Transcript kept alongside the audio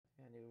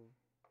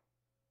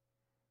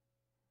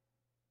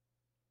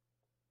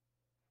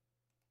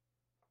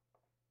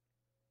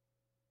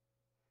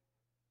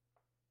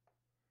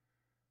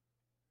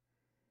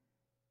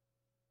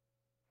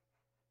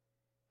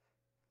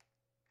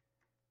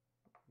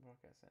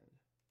broadcast end?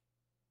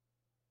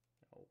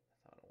 No, that's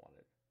not what I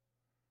wanted.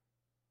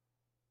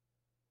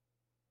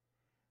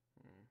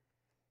 Hmm.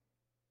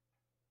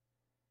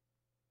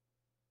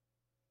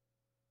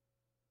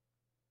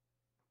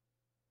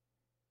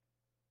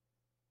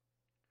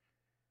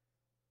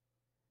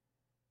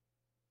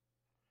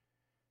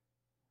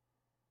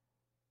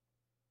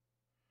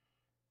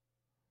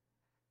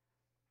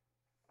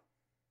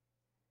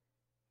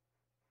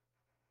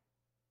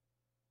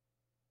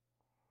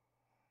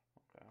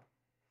 Okay.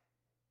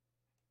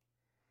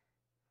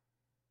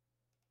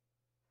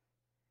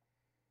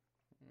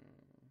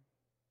 Hmm.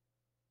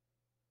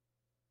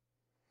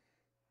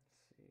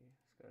 Let's see.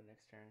 Let's go to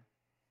next turn.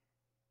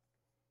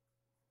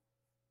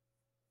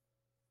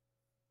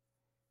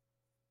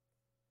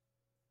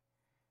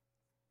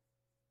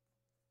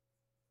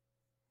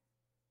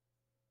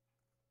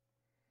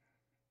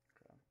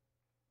 Okay.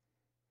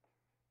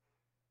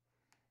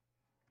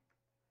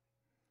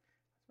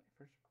 That's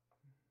my first.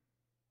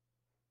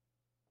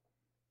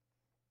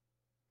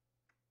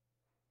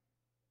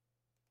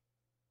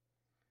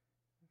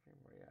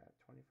 Where you at?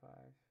 25.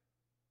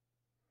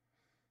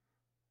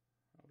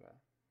 Okay.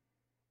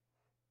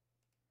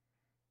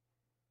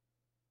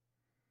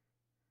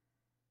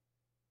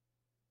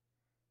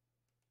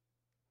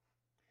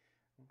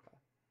 Okay.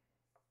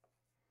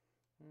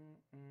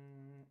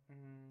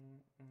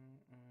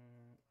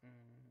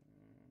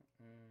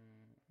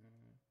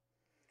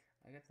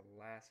 I got the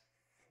last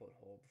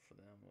foothold for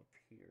them up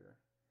here.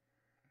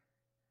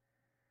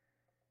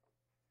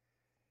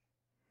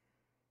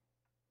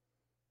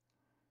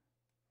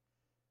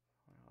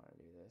 I don't know how to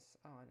do this.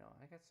 Oh, I know.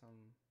 I got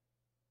some.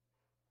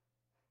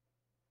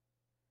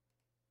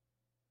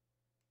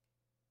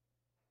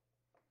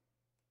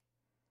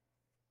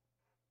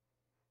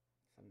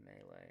 Some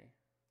melee.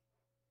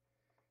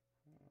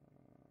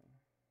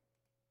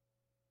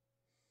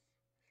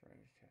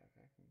 Range attack.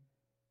 I can.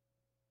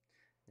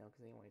 No, because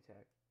they only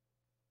attack.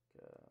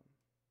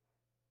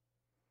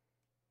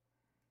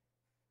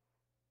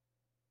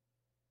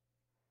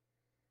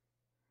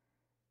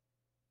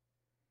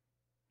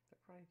 I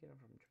probably get them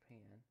from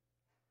Japan.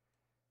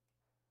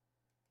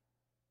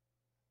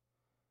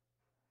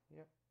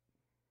 Yep.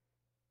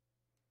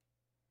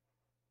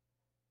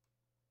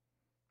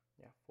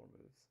 Yeah, 4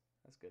 moves.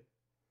 That's good.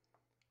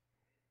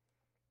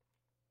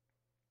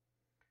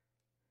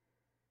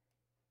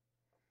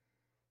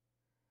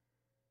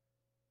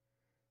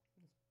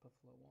 This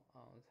Buffalo one.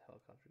 Oh, it's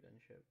helicopter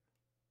gunship.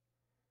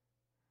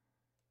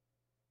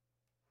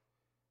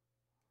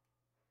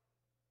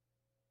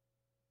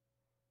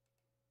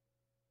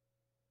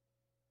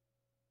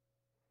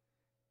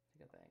 I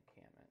got that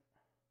encampment.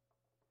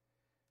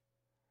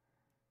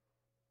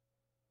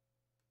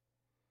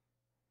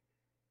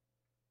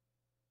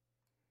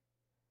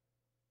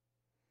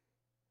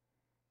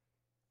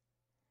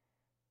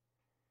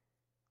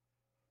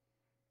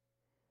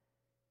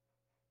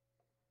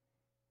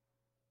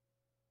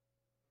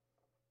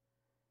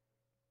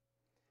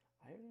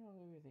 I don't know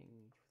everything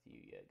with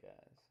you yet,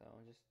 guys. So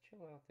just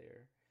chill out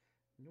there.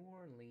 New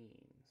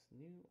Orleans.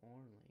 New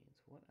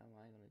Orleans. What am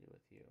I going to do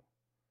with you?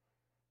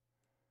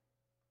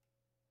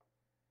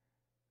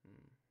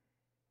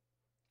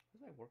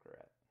 Where's my worker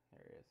at?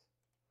 There he is.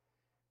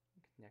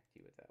 Connect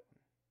you with that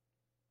one.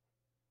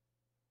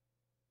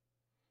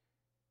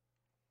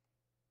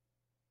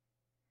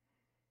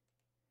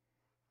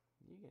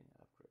 You get an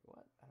upgrade.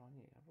 What? I don't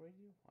need to upgrade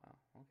you? Wow,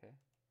 okay.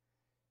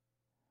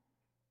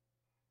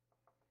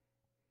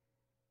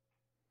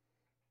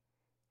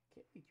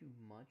 Can't be too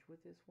much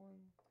with this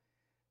one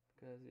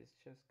because it's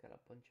just got a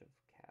bunch of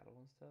cattle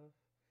and stuff.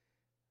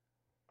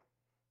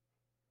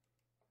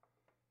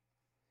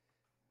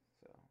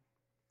 So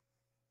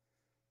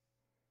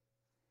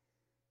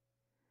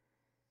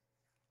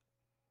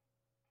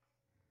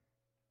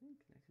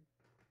connected.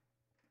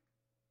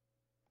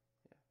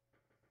 Yeah.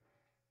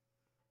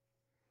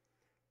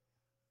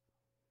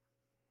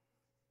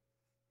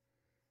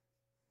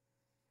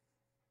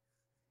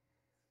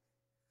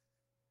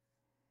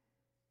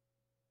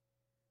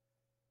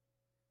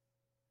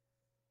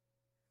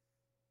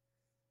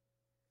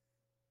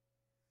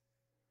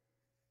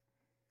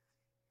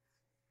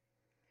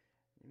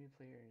 Enemy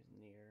player is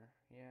near.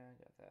 Yeah, I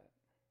got that.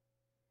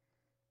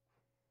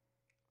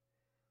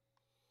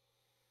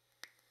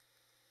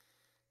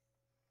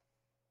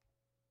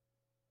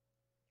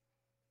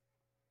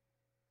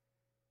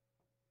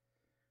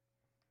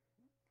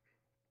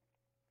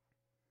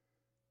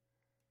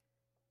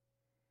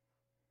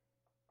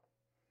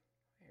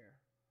 Here.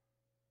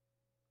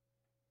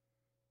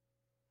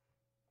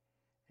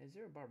 Is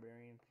there a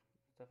barbarian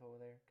stuff over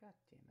there? God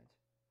damn it.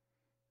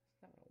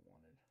 That's not what I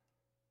wanted.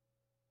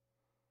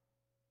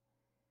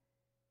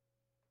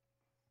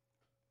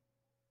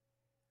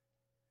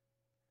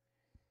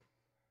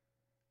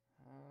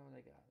 Oh,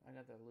 they got. I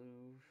got the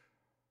Louvre.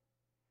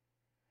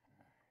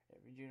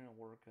 Every general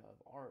work of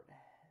art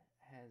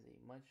has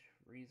a much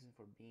reason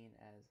for being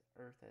as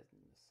earth as in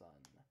the sun.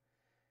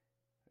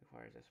 It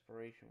requires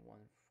exploration.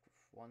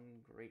 One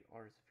great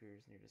artist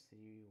appears near the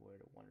city where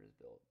the wonder is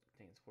built. It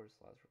contains 4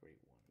 slots for great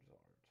wonders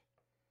art.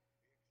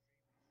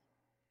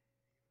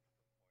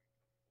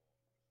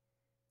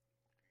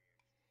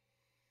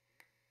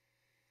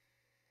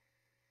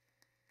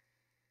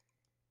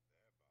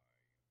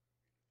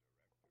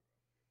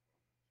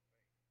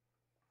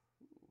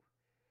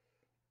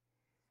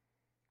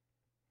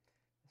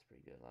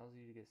 pretty good. Allows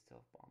you to get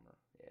stealth bomber.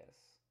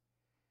 Yes.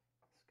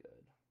 That's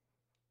good.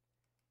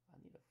 I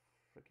need to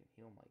freaking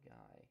heal my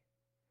guy.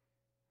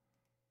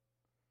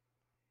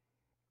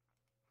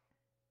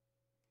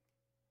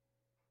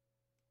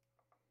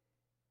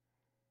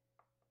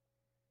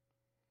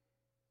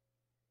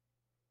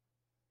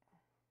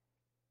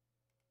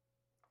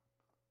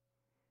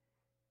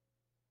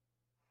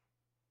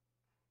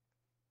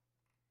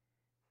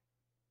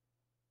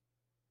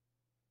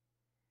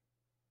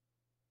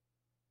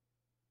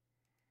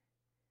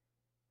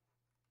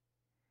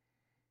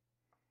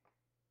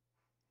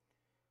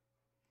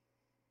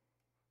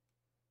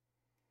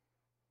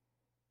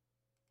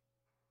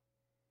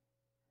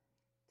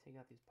 Take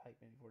out these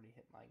pikemen before they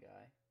hit my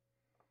guy.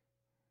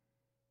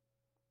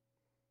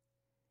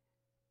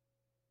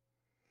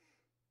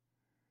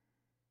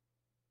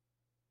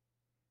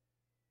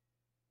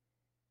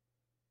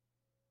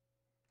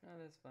 Oh,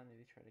 that's funny.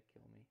 They try to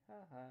kill me.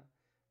 Ha ha.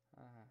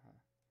 Ha ha ha.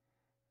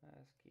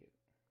 That's cute.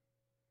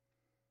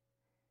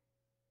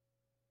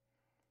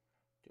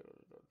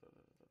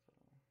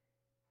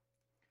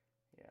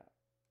 Yeah.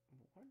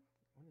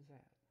 What is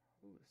that?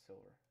 Ooh,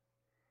 silver.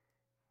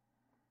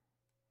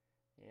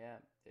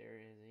 Yeah,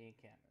 there is the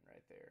encampment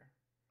right there.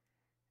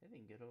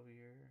 Anything good over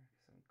here?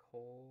 Some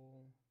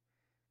coal.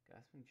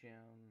 Got some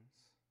gems.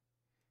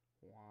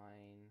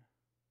 Wine.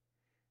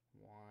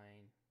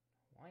 Wine.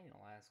 Wine in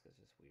Alaska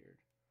is just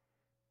weird.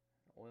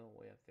 Oil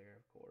way up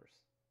there, of course.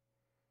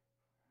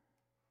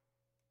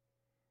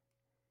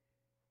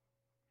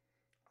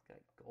 It's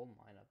got a gold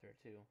mine up there,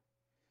 too.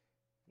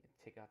 You can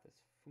take out this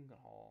Fungal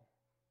Hall.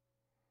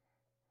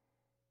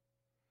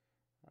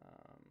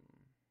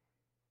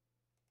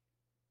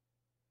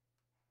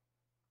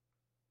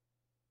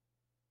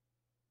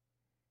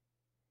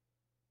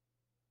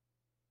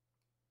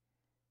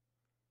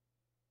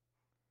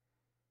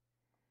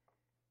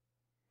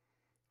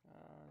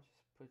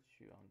 Just put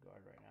you on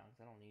guard right now because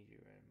I don't need you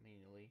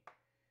immediately.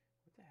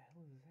 What the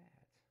hell is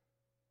that?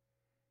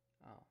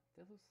 Oh,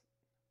 that looks...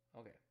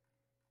 Okay.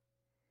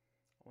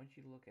 I want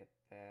you to look at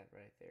that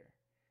right there.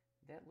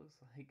 That looks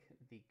like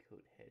the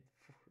goat head.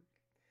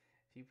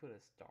 If you put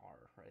a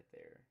star right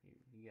there,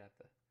 you got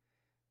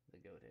the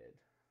goat head.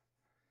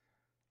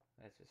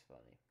 That's just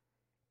funny.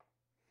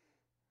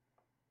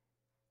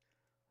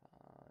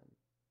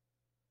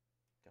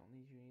 Don't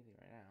need you anything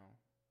right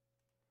now.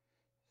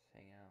 Just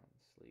hang out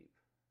and sleep.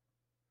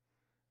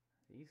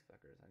 These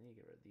fuckers, I need to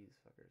get rid of these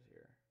fuckers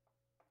here.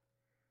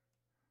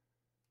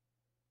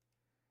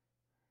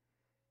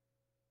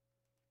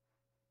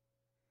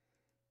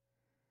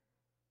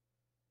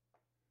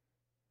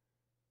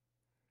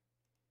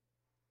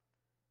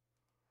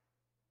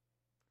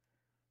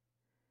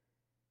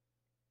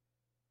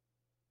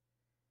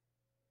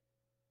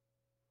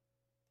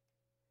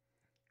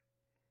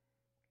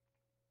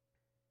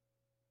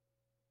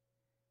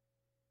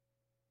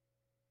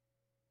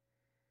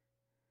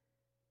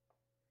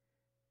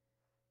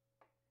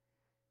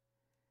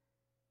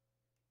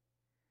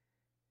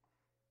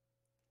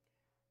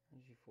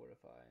 You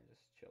fortify and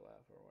just chill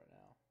out for right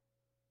now.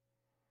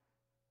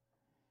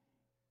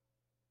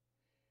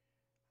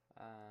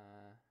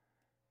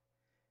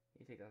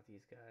 You take out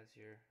these guys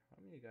here.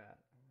 What many you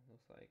got?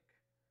 Looks like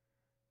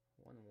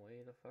one way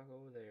the fuck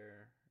over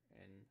there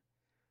in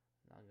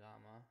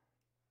Nagama.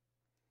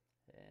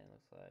 And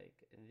looks like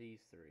these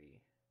three,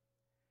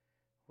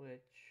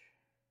 which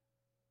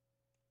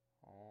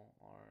all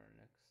are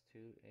next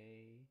to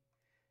a...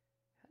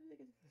 How did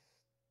they get this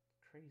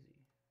crazy?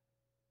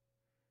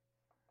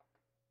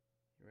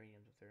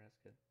 Uranium's up there,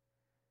 that's good.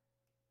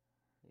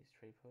 These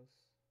trade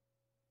posts.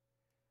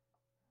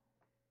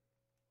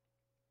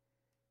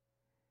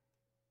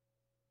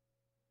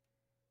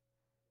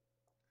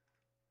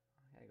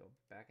 I gotta go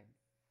back and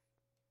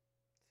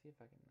see if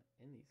I can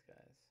end these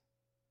guys.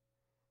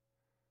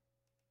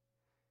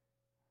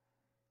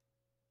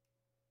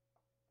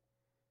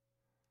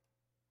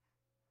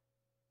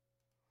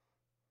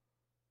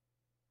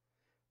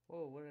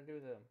 Whoa, what did I do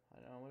with them?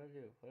 I don't know what I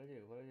do. What I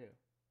do? What I do?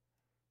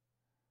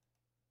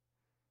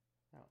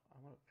 No,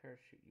 I want to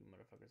parachute you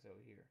motherfuckers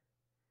over here.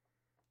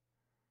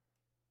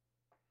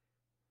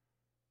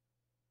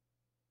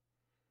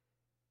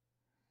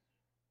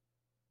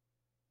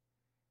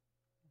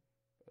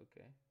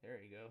 Okay,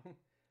 there you go.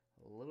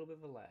 A little bit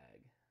of a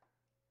lag.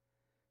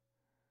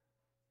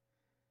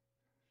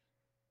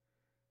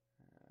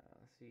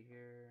 Let's see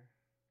here.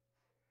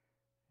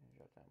 And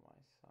drop down my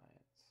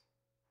science.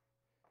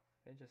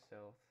 Bench of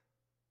stealth.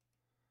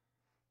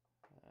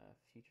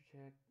 Future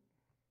check.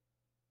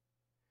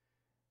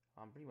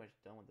 I'm pretty much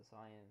done with the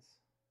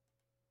science.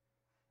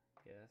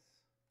 Yes.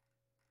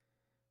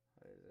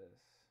 What is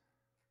this?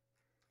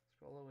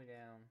 Scroll all the way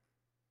down.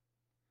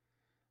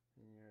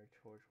 In your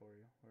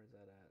tutorial. Where's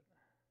that at?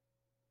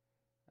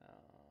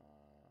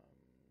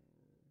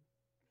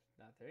 It's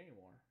not there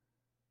anymore.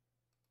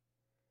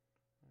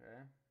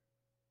 Okay.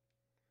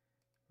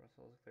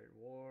 Brussels declared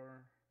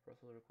war.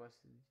 Brussels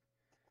requested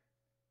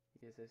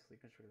ESS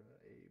constructed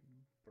a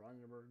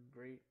Brandenburg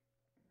Great.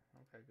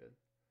 Okay, good.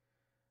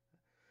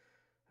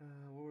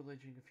 War with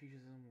Religion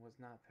Confucianism was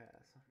not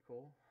passed.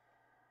 Cool.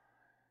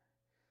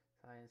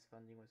 Science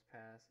funding was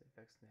passed. It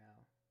affects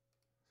now.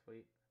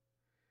 Sweet.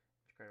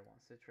 Jakarta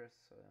wants citrus.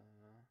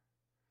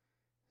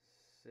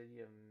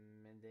 City of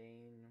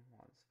Mendane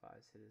wants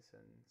 5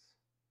 citizens.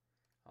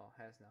 Oh,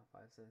 has now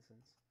 5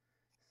 citizens.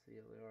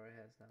 City of Leora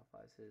has now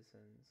 5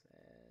 citizens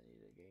and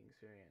need to gain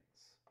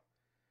experience.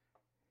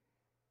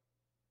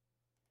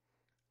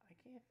 I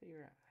can't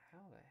figure out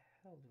how the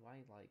hell do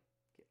I like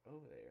get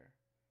over there.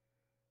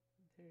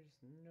 There's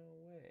no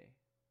way.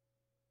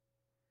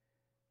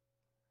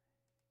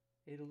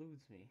 It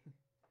eludes me.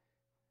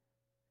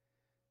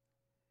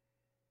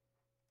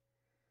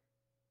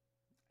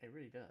 It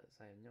really does.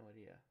 I have no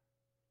idea.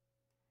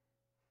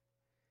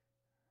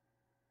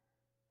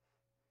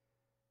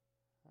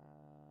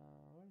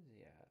 Where is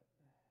he at?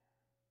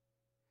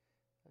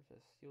 Let's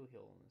just Steel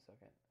Hill in a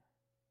second.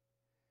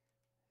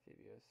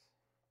 Amphibious.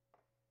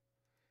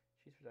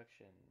 Cheese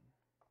production.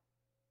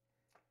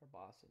 Or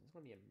Boston. It's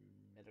going to be a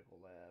medical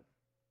lab.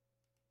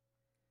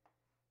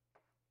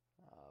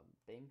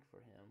 Bank for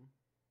him.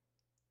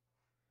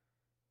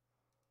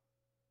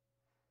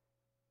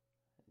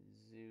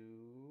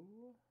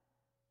 Zoo.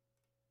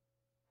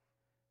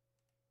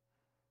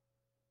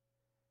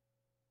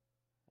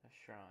 A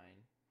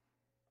shrine.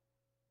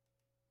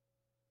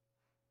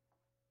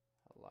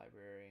 A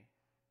library.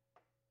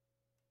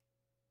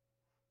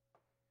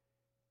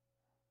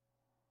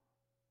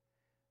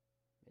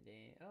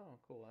 Midday. Oh,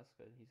 cool. That's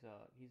good.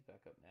 He's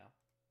back up now.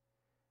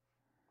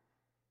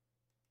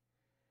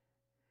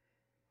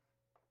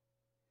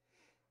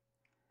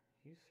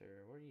 You,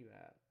 sir, where are you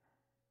at?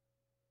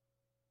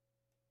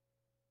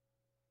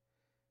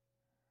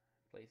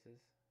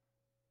 Places.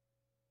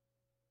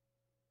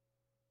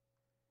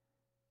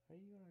 Are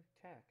you gonna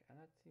attack? I'm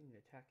not seeing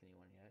you attack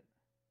anyone yet.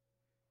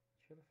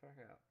 Chill the fuck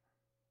out.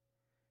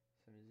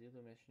 Some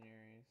Zulu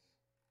missionaries.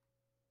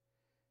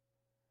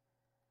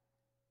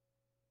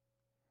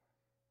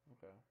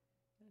 Okay.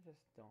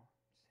 Just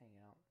hang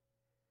out.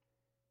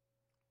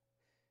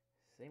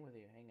 Same with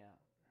you, hang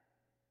out.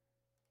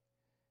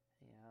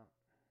 Hang out.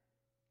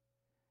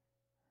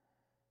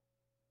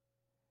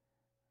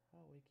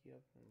 I'll wake you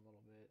up in a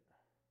little bit.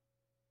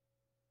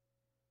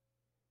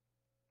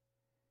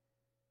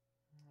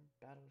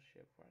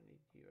 Battleship, where I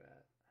need you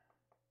at.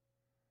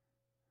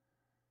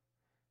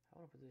 I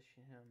want to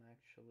position him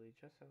actually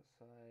just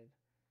outside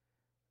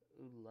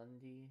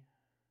Ulundi.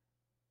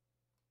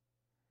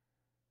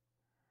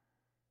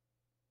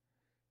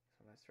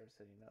 So when I start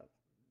setting up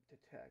to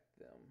attack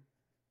them.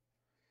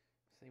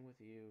 Same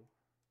with you.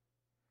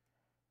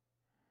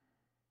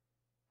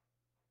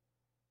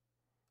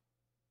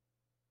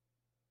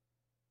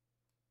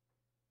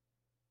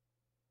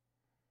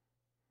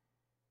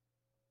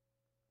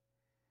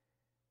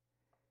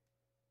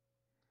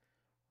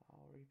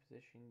 I'll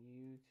reposition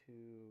you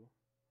to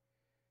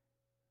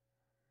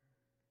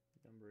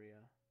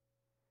Dumbria.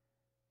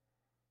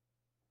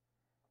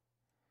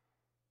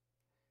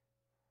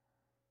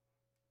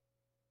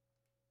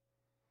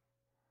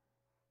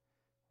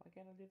 Why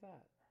can't I do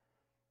that?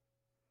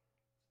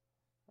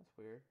 That's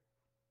weird.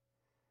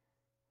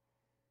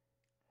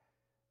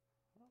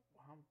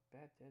 How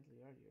bad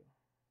deadly are you?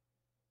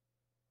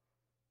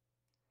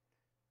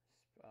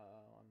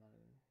 I'm not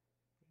in.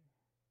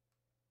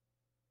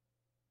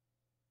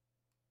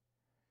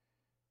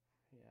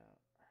 Yeah.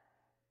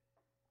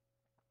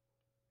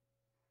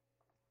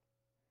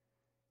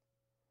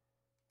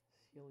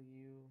 Heal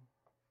you.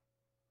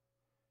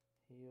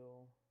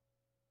 Heal.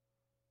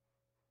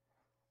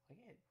 I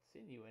can't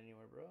send you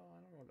anywhere, bro.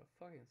 I don't know where to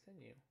fucking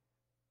send you.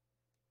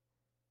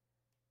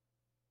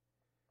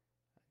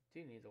 I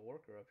do need a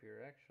worker up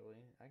here,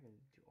 actually. I can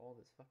do all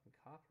this fucking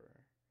copper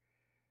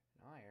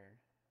and iron.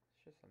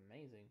 It's just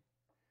amazing.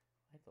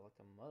 I have to let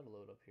the mud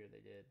load up here,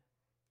 they did.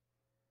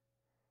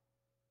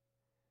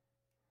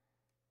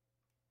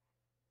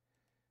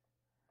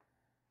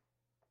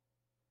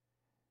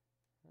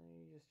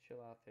 You just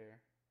chill out there.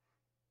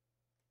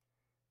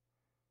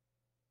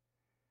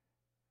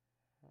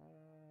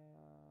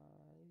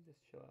 You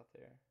just chill out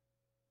there.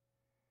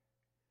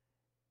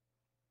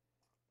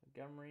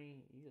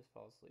 Montgomery, you just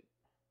fall asleep.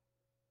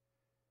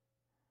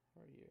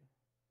 Where are you?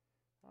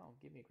 Oh,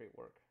 give me great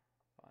work.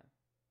 Fine.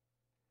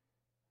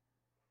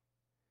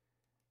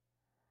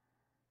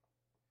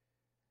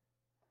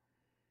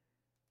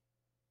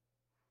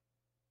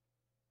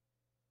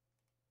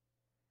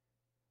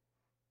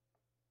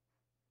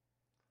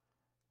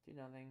 Do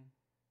nothing.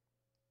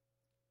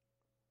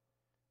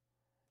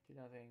 Do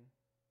nothing.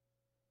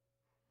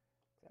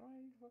 I don't know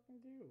what you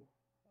fucking do.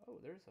 Oh,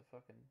 there's a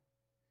fucking...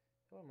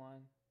 Go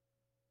mine.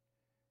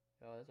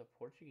 Oh, there's a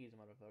Portuguese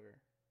motherfucker.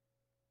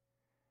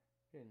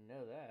 Didn't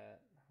know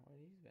that. What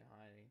he's been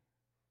hiding.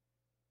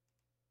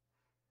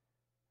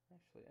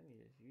 Actually, I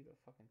need you to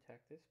fucking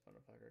attack this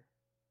motherfucker.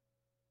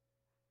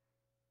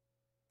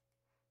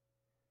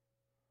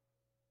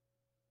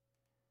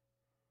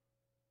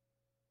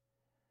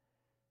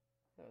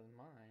 That was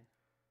mine.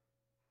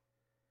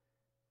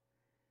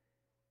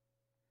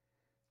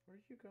 Where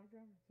did you come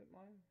from? Is it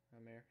mine?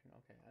 American.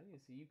 Okay, I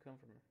didn't see you come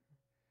from.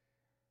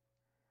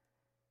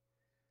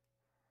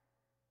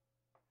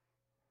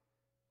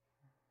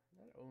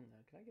 I own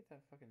that. Can I get that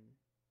fucking?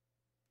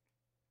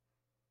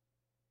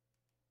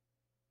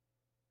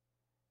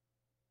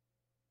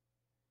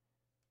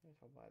 Maybe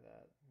I'll buy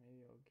that. Maybe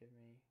it'll give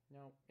me.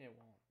 No, it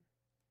won't.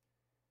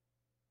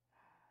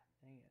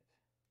 Dang it.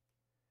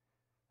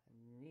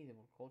 I need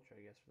more culture,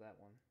 I guess, for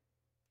that one.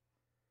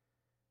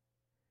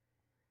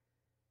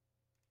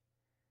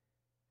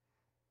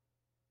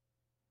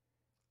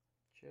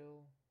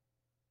 Chill.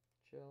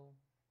 Chill.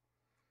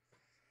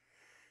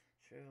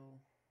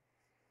 Chill.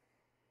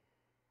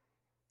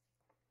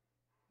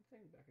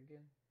 Thing back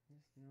again.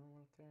 This no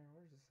up there.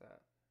 Where's this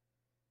at?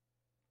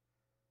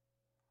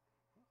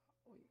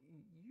 Oh,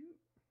 you.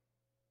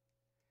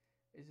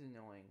 It's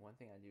annoying. One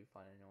thing I do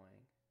find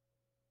annoying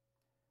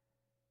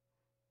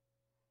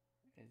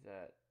is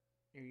that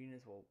your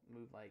units will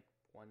move like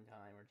one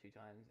time or two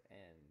times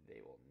and they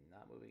will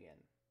not move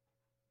again.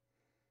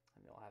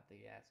 And they'll have to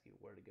ask you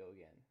where to go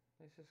again.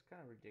 It's just kind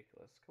of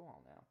ridiculous. Come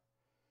on now.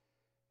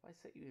 If I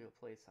set you to a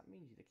place, that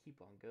means you to keep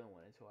on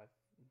going until I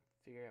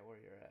figure out where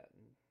you're at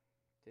and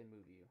then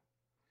move you.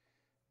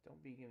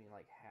 Don't be giving me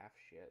like half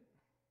shit.